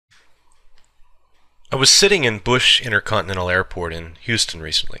I was sitting in Bush Intercontinental Airport in Houston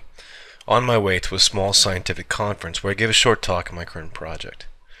recently, on my way to a small scientific conference where I gave a short talk on my current project.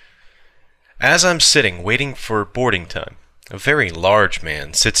 As I'm sitting waiting for boarding time, a very large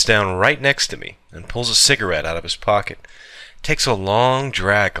man sits down right next to me and pulls a cigarette out of his pocket, takes a long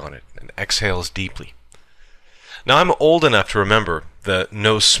drag on it, and exhales deeply. Now, I'm old enough to remember the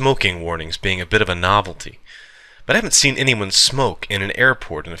no smoking warnings being a bit of a novelty, but I haven't seen anyone smoke in an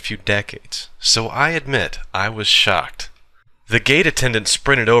airport in a few decades, so I admit I was shocked. The gate attendant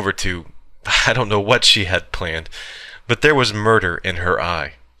sprinted over to, I don't know what she had planned, but there was murder in her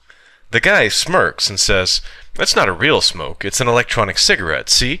eye. The guy smirks and says, "That's not a real smoke, it's an electronic cigarette,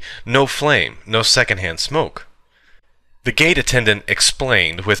 see? No flame, no secondhand smoke." The gate attendant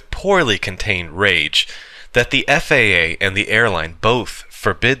explained with poorly contained rage that the FAA and the airline both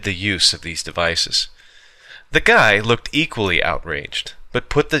forbid the use of these devices. The guy looked equally outraged, but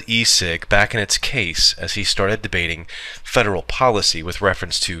put the e-cig back in its case as he started debating federal policy with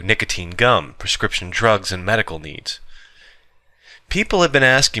reference to nicotine gum, prescription drugs, and medical needs. People have been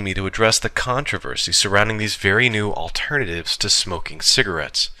asking me to address the controversy surrounding these very new alternatives to smoking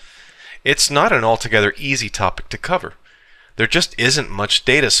cigarettes. It's not an altogether easy topic to cover. There just isn't much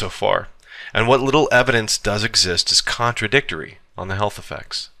data so far, and what little evidence does exist is contradictory on the health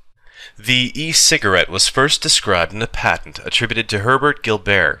effects. The e-cigarette was first described in a patent attributed to Herbert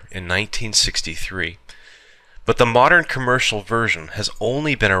Gilbert in 1963, but the modern commercial version has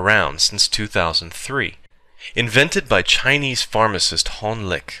only been around since 2003, invented by Chinese pharmacist Han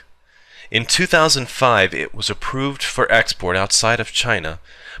Lik. In 2005, it was approved for export outside of China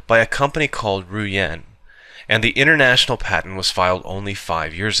by a company called Ruyan, and the international patent was filed only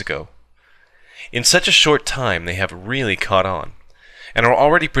 5 years ago. In such a short time, they have really caught on, and are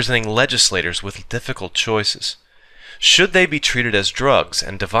already presenting legislators with difficult choices. Should they be treated as drugs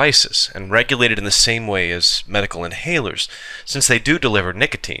and devices and regulated in the same way as medical inhalers, since they do deliver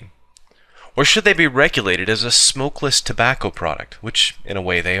nicotine? Or should they be regulated as a smokeless tobacco product, which in a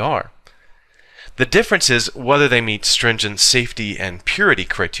way they are? The difference is whether they meet stringent safety and purity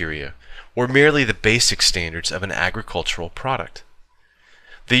criteria, or merely the basic standards of an agricultural product.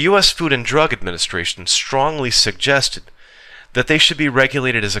 The U.S. Food and Drug Administration strongly suggested that they should be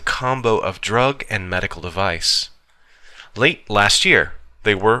regulated as a combo of drug and medical device. Late last year,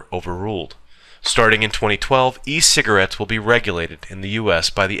 they were overruled. Starting in 2012, e-cigarettes will be regulated in the U.S.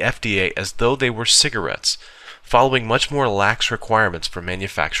 by the FDA as though they were cigarettes, following much more lax requirements for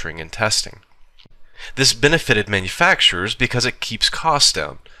manufacturing and testing. This benefited manufacturers because it keeps costs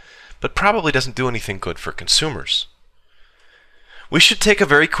down, but probably doesn't do anything good for consumers. We should take a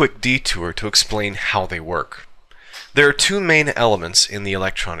very quick detour to explain how they work. There are two main elements in the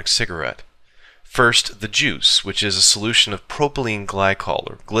electronic cigarette. First, the juice, which is a solution of propylene glycol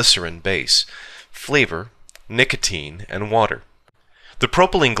or glycerin base, flavor, nicotine, and water. The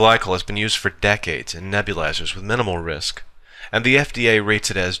propylene glycol has been used for decades in nebulizers with minimal risk, and the FDA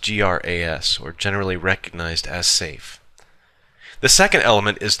rates it as GRAS, or generally recognized as safe. The second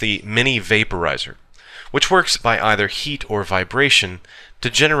element is the mini vaporizer, which works by either heat or vibration to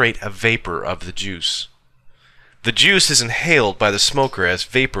generate a vapor of the juice. The juice is inhaled by the smoker as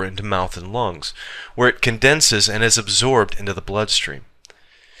vapor into mouth and lungs, where it condenses and is absorbed into the bloodstream.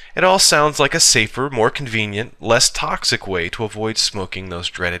 It all sounds like a safer, more convenient, less toxic way to avoid smoking those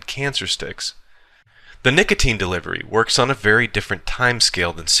dreaded cancer sticks. The nicotine delivery works on a very different time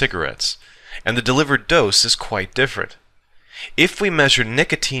scale than cigarettes, and the delivered dose is quite different. If we measure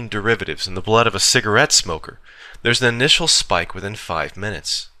nicotine derivatives in the blood of a cigarette smoker, there's an initial spike within 5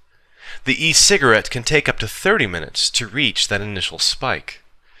 minutes. The e-cigarette can take up to 30 minutes to reach that initial spike.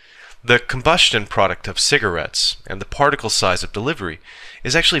 The combustion product of cigarettes and the particle size of delivery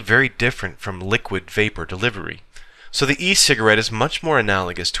is actually very different from liquid vapor delivery, so the e-cigarette is much more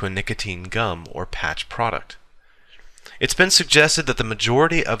analogous to a nicotine gum or patch product. It's been suggested that the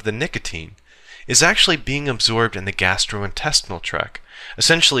majority of the nicotine is actually being absorbed in the gastrointestinal tract,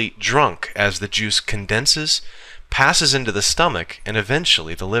 essentially drunk as the juice condenses, passes into the stomach, and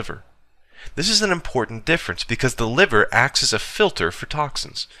eventually the liver. This is an important difference because the liver acts as a filter for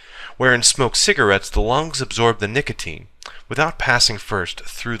toxins, where in smoked cigarettes the lungs absorb the nicotine without passing first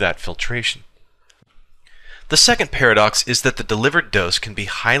through that filtration. The second paradox is that the delivered dose can be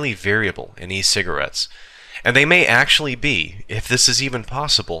highly variable in e-cigarettes, and they may actually be, if this is even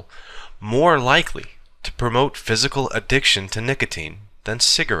possible, more likely to promote physical addiction to nicotine than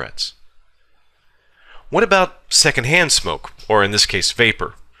cigarettes. What about secondhand smoke, or in this case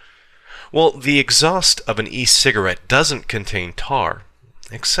vapor? Well, the exhaust of an e-cigarette doesn't contain tar,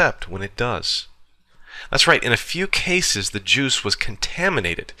 except when it does. That's right, in a few cases the juice was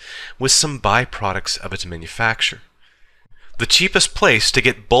contaminated with some byproducts of its manufacture. The cheapest place to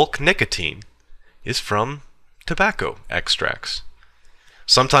get bulk nicotine is from tobacco extracts.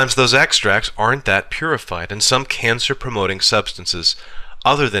 Sometimes those extracts aren't that purified, and some cancer-promoting substances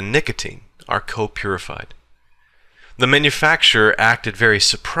other than nicotine are co-purified. The manufacturer acted very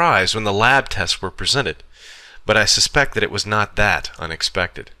surprised when the lab tests were presented, but I suspect that it was not that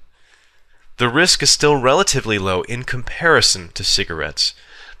unexpected. The risk is still relatively low in comparison to cigarettes,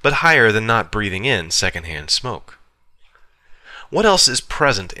 but higher than not breathing in secondhand smoke. What else is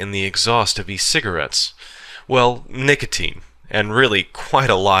present in the exhaust of e-cigarettes? Well, nicotine, and really quite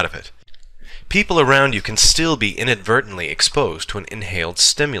a lot of it. People around you can still be inadvertently exposed to an inhaled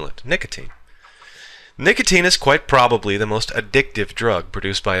stimulant, nicotine. Nicotine is quite probably the most addictive drug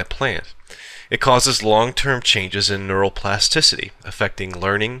produced by a plant. It causes long-term changes in neural plasticity, affecting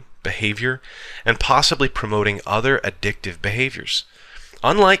learning, behavior, and possibly promoting other addictive behaviors.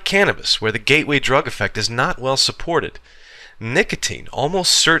 Unlike cannabis, where the gateway drug effect is not well supported, nicotine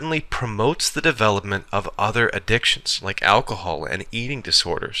almost certainly promotes the development of other addictions, like alcohol and eating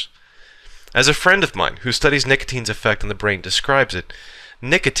disorders. As a friend of mine who studies nicotine's effect on the brain describes it,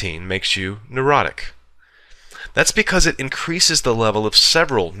 nicotine makes you neurotic. That's because it increases the level of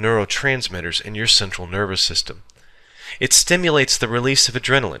several neurotransmitters in your central nervous system. It stimulates the release of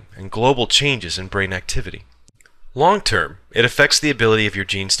adrenaline and global changes in brain activity. Long term, it affects the ability of your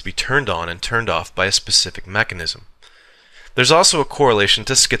genes to be turned on and turned off by a specific mechanism. There's also a correlation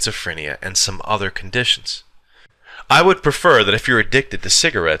to schizophrenia and some other conditions. I would prefer that if you're addicted to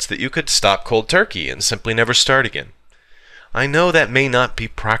cigarettes that you could stop cold turkey and simply never start again. I know that may not be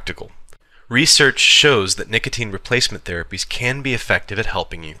practical. Research shows that nicotine replacement therapies can be effective at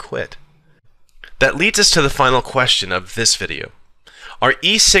helping you quit. That leads us to the final question of this video. Are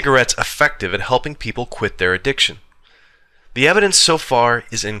e-cigarettes effective at helping people quit their addiction? The evidence so far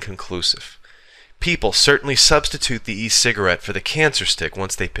is inconclusive. People certainly substitute the e-cigarette for the cancer stick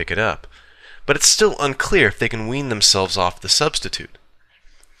once they pick it up, but it's still unclear if they can wean themselves off the substitute.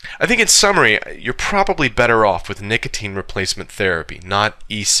 I think in summary, you're probably better off with nicotine replacement therapy, not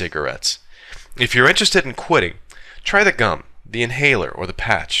e-cigarettes. If you're interested in quitting, try the gum, the inhaler, or the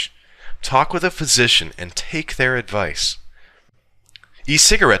patch. Talk with a physician and take their advice.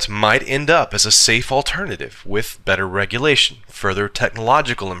 E-cigarettes might end up as a safe alternative with better regulation, further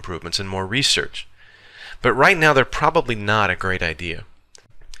technological improvements, and more research. But right now they're probably not a great idea.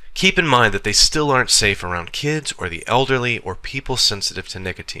 Keep in mind that they still aren't safe around kids or the elderly or people sensitive to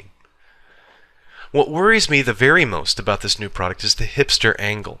nicotine. What worries me the very most about this new product is the hipster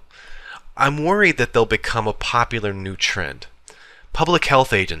angle. I'm worried that they'll become a popular new trend. Public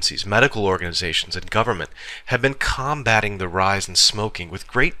health agencies, medical organizations, and government have been combating the rise in smoking with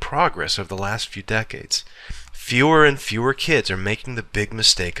great progress over the last few decades. Fewer and fewer kids are making the big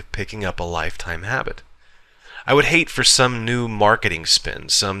mistake of picking up a lifetime habit. I would hate for some new marketing spin,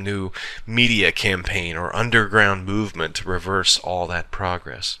 some new media campaign or underground movement to reverse all that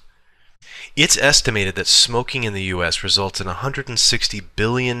progress. It's estimated that smoking in the U.S. results in $160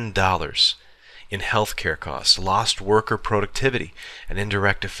 billion in healthcare costs, lost worker productivity, and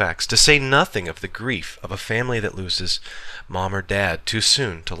indirect effects, to say nothing of the grief of a family that loses mom or dad too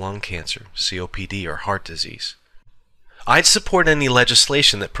soon to lung cancer, COPD, or heart disease. I'd support any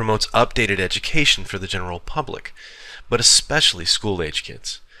legislation that promotes updated education for the general public, but especially school-age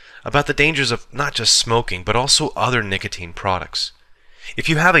kids, about the dangers of not just smoking, but also other nicotine products. If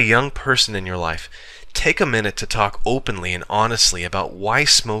you have a young person in your life, take a minute to talk openly and honestly about why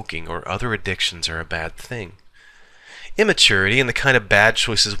smoking or other addictions are a bad thing. Immaturity and the kind of bad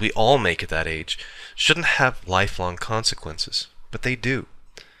choices we all make at that age shouldn't have lifelong consequences, but they do.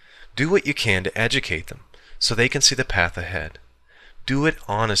 Do what you can to educate them so they can see the path ahead. Do it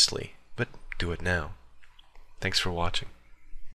honestly, but do it now. Thanks for watching.